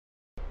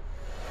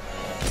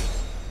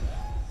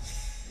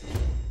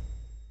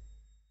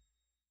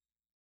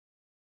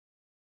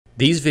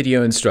These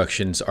video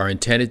instructions are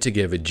intended to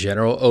give a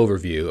general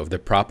overview of the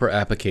proper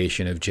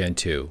application of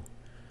GENTOO.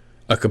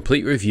 A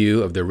complete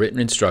review of the written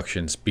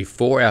instructions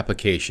before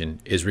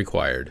application is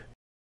required.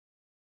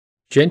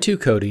 GENTOO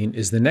coating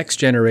is the next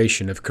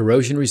generation of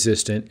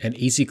corrosion-resistant and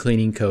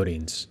easy-cleaning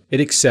coatings. It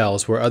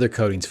excels where other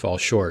coatings fall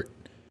short.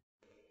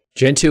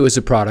 GENTOO is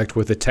a product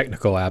with a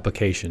technical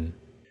application.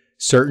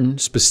 Certain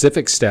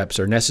specific steps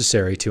are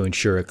necessary to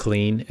ensure a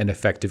clean and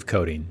effective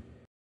coating.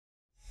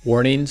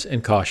 Warnings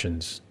and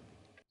cautions.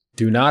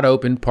 Do not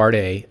open Part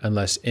A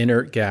unless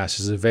inert gas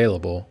is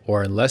available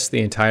or unless the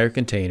entire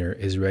container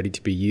is ready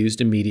to be used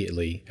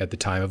immediately at the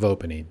time of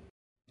opening.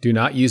 Do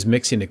not use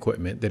mixing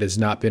equipment that has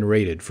not been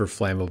rated for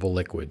flammable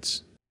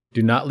liquids.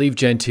 Do not leave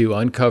GENTOO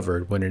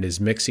uncovered when it is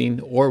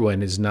mixing or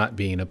when it is not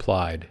being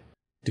applied.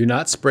 Do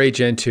not spray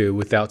GENTOO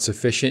without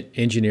sufficient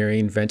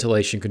engineering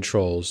ventilation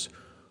controls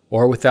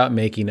or without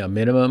making a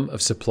minimum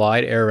of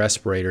supplied air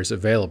respirators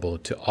available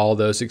to all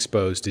those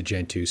exposed to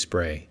GENTOO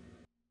spray.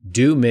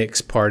 Do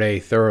mix Part A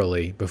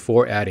thoroughly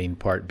before adding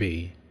Part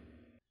B.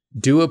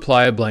 Do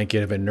apply a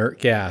blanket of inert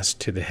gas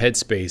to the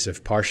headspace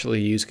of partially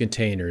used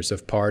containers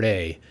of Part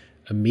A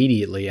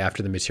immediately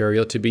after the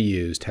material to be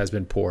used has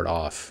been poured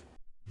off.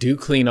 Do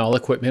clean all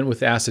equipment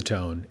with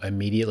acetone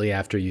immediately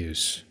after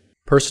use.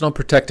 Personal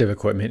protective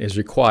equipment is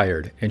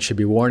required and should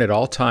be worn at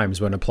all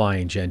times when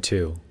applying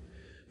GENTOO.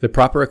 The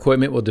proper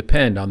equipment will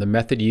depend on the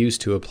method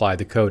used to apply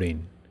the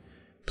coating.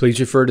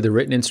 Please refer to the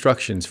written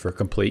instructions for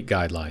complete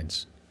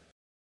guidelines.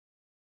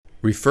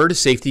 Refer to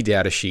safety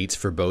data sheets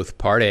for both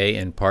Part A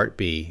and Part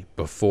B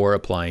before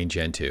applying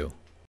GENTOO.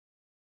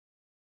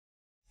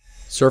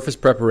 Surface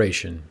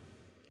preparation.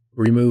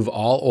 Remove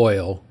all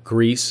oil,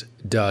 grease,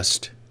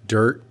 dust,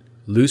 dirt,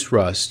 loose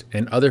rust,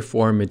 and other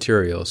foreign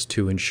materials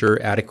to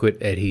ensure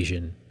adequate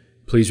adhesion.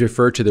 Please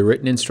refer to the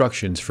written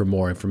instructions for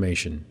more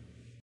information.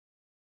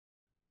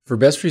 For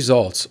best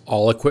results,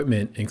 all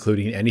equipment,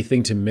 including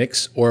anything to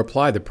mix or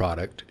apply the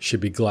product, should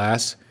be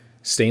glass,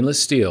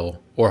 stainless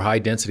steel, or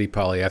high-density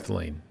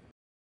polyethylene.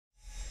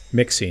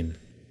 Mixing.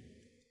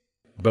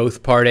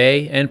 Both Part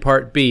A and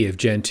Part B of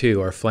GENTOO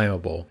are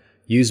flammable.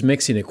 Use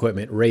mixing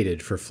equipment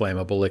rated for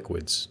flammable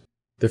liquids.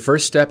 The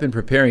first step in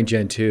preparing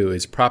GENTOO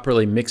is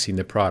properly mixing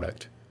the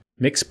product.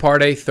 Mix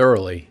Part A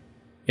thoroughly.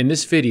 In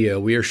this video,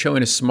 we are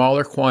showing a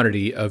smaller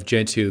quantity of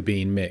GENTOO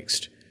being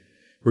mixed.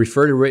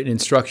 Refer to written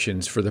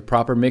instructions for the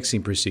proper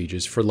mixing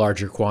procedures for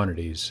larger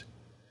quantities.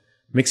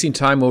 Mixing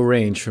time will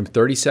range from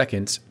 30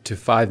 seconds to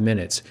 5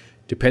 minutes,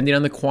 depending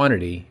on the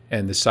quantity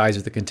and the size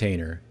of the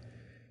container.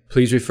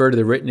 Please refer to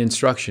the written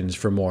instructions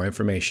for more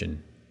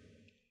information.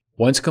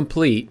 Once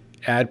complete,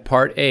 add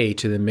Part A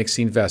to the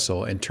mixing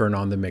vessel and turn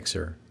on the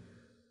mixer.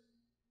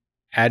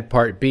 Add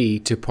Part B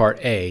to Part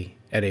A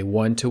at a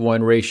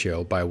 1:1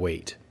 ratio by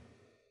weight.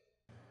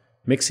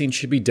 Mixing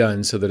should be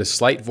done so that a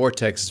slight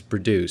vortex is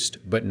produced,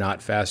 but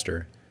not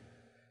faster.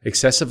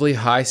 Excessively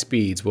high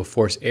speeds will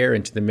force air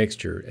into the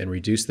mixture and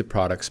reduce the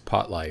product's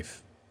pot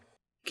life.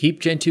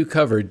 Keep GENTOO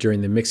covered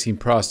during the mixing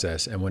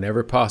process and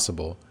whenever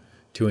possible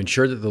to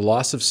ensure that the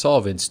loss of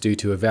solvents due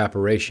to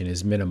evaporation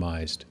is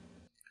minimized.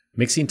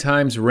 Mixing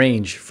times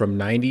range from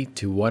 90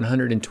 to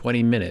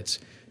 120 minutes,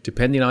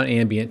 depending on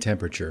ambient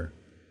temperature.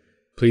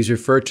 Please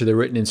refer to the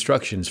written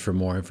instructions for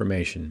more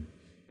information.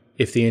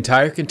 If the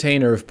entire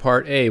container of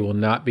Part A will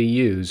not be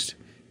used,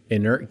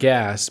 inert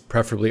gas,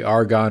 preferably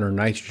argon or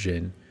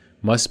nitrogen,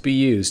 must be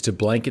used to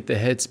blanket the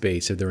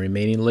headspace of the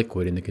remaining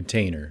liquid in the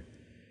container.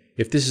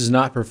 If this is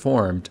not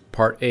performed,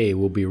 Part A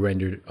will be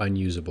rendered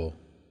unusable.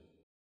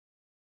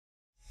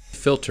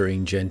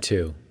 Filtering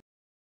GENTOO.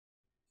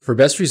 For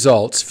best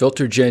results,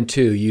 filter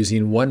GENTOO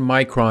using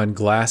 1-micron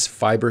glass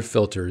fiber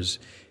filters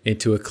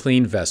into a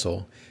clean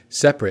vessel,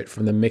 separate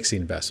from the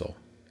mixing vessel.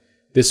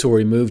 This will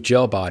remove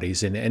gel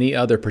bodies and any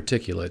other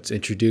particulates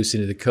introduced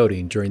into the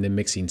coating during the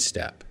mixing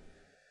step.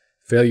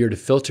 Failure to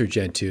filter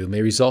GENTOO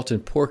may result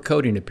in poor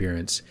coating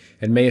appearance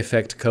and may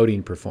affect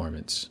coating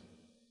performance.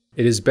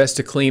 It is best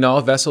to clean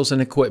all vessels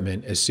and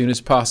equipment as soon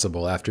as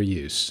possible after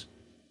use.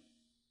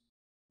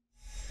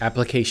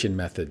 Application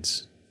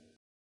methods.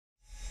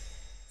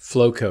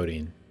 Flow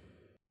coating.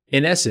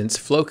 In essence,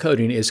 flow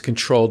coating is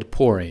controlled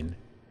pouring.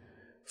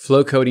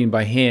 Flow coating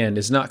by hand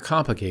is not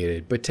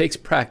complicated, but takes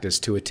practice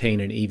to attain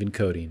an even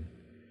coating.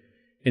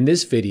 In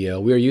this video,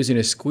 we are using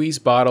a squeeze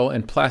bottle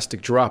and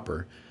plastic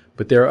dropper,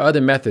 but there are other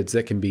methods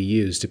that can be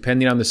used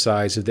depending on the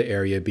size of the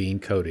area being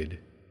coated.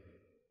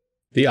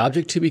 The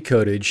object to be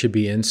coated should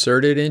be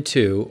inserted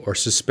into or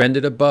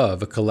suspended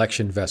above a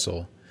collection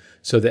vessel,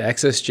 so the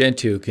excess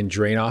GENTOO can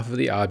drain off of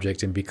the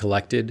object and be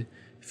collected,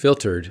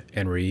 filtered,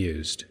 and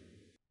reused.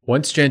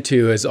 Once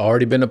GENTOO has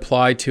already been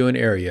applied to an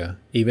area,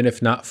 even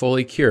if not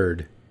fully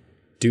cured,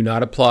 do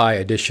not apply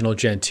additional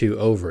GENTOO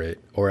over it,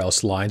 or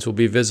else lines will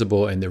be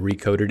visible in the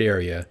recoated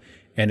area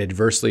and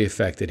adversely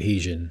affect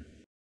adhesion.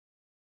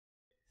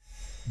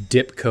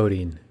 Dip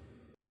coating.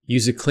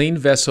 Use a clean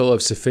vessel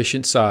of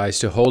sufficient size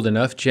to hold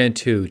enough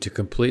GENTOO to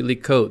completely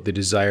coat the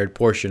desired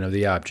portion of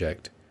the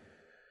object.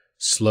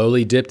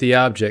 Slowly dip the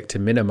object to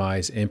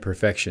minimize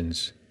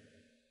imperfections.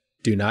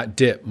 Do not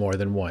dip more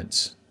than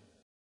once.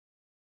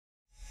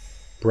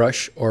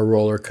 Brush or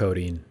roller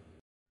coating.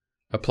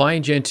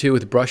 Applying GENTOO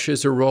with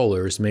brushes or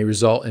rollers may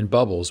result in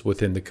bubbles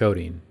within the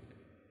coating.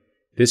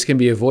 This can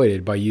be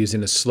avoided by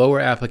using a slower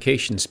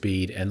application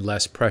speed and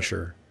less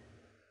pressure.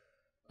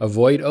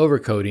 Avoid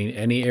overcoating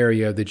any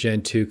area of the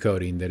GENTOO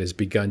coating that has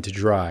begun to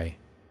dry.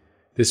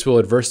 This will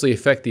adversely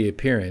affect the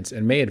appearance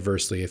and may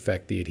adversely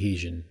affect the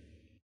adhesion.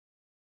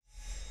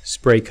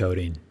 Spray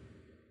coating.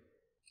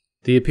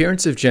 The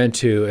appearance of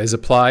GENTOO as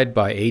applied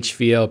by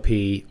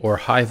HVLP or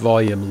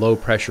high-volume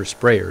low-pressure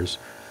sprayers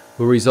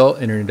will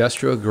result in an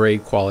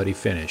industrial-grade quality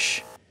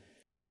finish.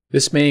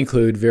 This may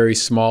include very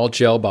small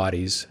gel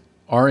bodies,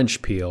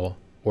 orange peel,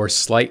 or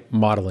slight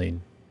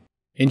mottling.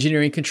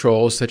 Engineering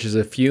controls such as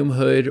a fume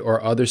hood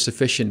or other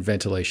sufficient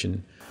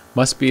ventilation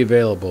must be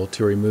available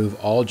to remove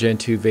all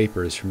GENTOO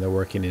vapors from the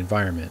working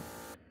environment.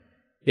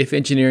 If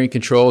engineering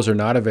controls are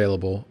not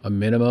available, a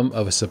minimum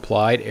of a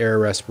supplied air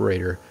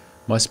respirator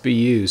must be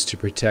used to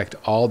protect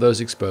all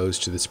those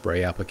exposed to the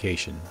spray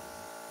application.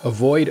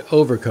 Avoid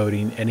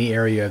overcoating any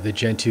area of the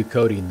GENTOO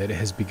coating that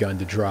has begun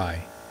to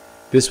dry.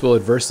 This will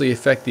adversely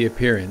affect the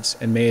appearance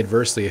and may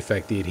adversely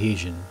affect the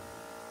adhesion.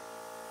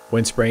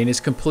 When spraying is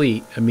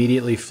complete,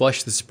 immediately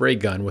flush the spray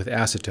gun with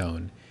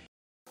acetone.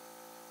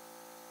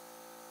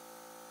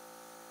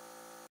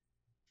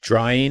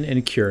 Drying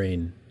and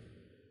curing.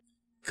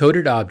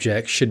 Coated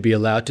objects should be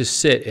allowed to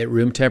sit at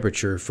room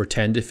temperature for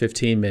 10 to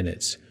 15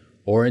 minutes,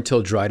 or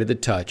until dry to the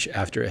touch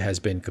after it has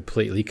been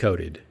completely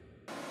coated.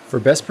 For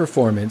best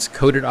performance,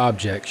 coated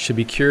objects should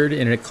be cured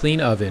in a clean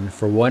oven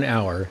for 1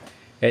 hour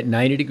at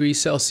 90 degrees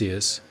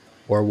Celsius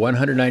or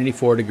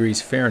 194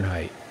 degrees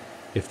Fahrenheit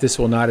if this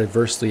will not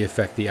adversely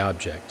affect the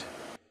object.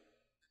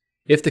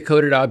 If the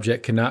coated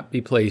object cannot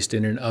be placed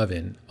in an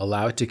oven,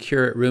 allow it to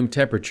cure at room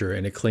temperature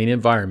in a clean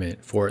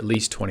environment for at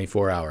least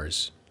 24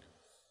 hours.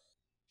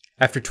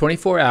 After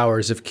 24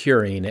 hours of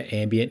curing at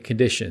ambient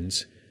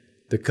conditions,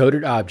 the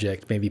coated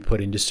object may be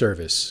put into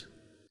service.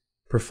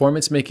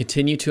 Performance may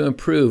continue to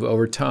improve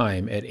over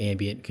time at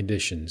ambient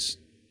conditions.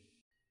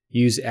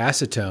 Use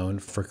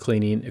acetone for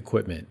cleaning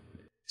equipment.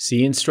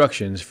 See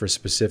instructions for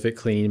specific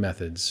cleaning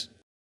methods.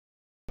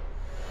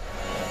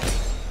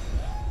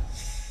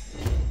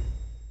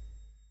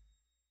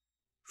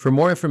 For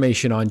more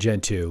information on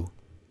GENTOO,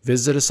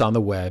 visit us on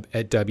the web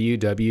at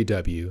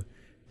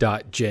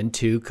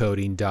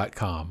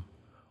www.gentoocoating.com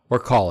or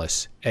call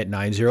us at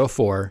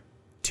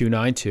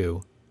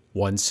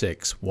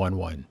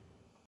 904-292-1611.